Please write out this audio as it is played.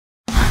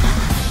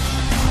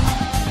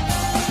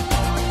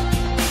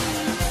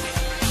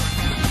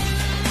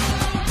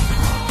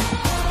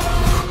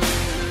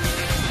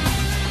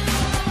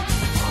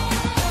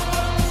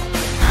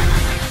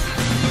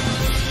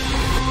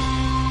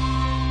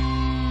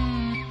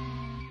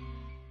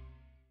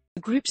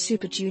group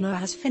Super Junior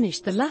has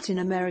finished the Latin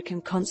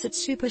American concert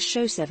Super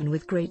Show 7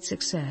 with great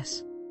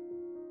success.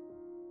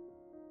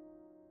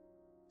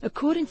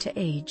 According to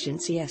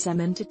agency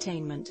SM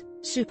Entertainment,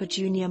 Super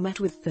Junior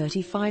met with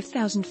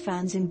 35,000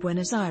 fans in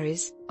Buenos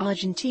Aires,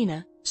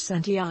 Argentina,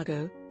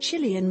 Santiago,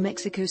 Chile and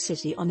Mexico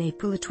City on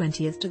April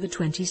 20th to the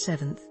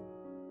 27th.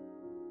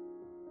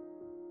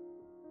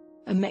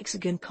 A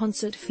Mexican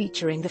concert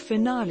featuring the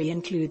finale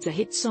includes a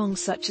hit song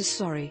such as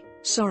Sorry,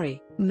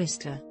 Sorry,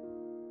 Mr.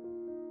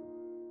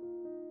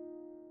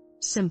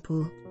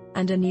 Simple,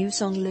 and a new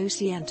song Lo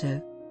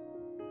Siento.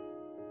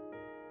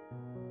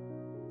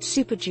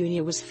 Super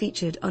Junior was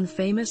featured on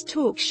famous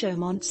talk show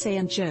Monse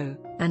and Joe,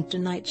 and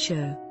Tonight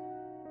Show.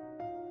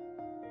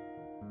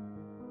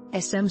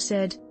 SM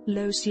said,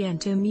 Lo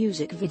Siento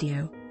music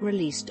video,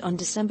 released on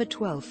December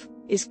 12,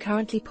 is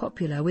currently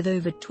popular with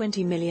over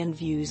 20 million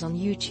views on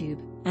YouTube,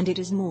 and it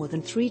is more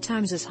than 3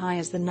 times as high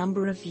as the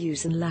number of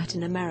views in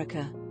Latin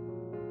America.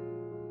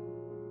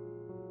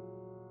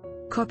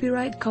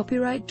 Copyright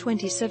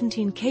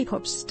 2017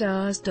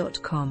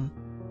 KPOPstars.com.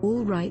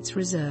 All rights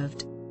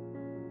reserved.